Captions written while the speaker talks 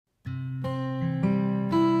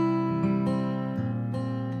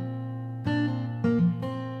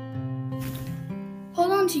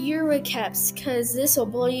to your recaps because this will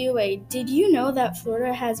blow you away. Did you know that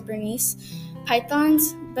Florida has Bernese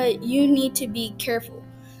pythons? But you need to be careful.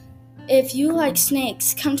 If you like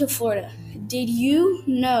snakes, come to Florida. Did you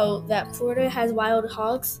know that Florida has wild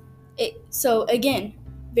hogs? So again,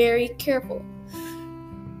 very careful.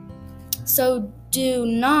 So do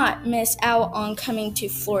not miss out on coming to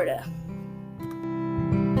Florida.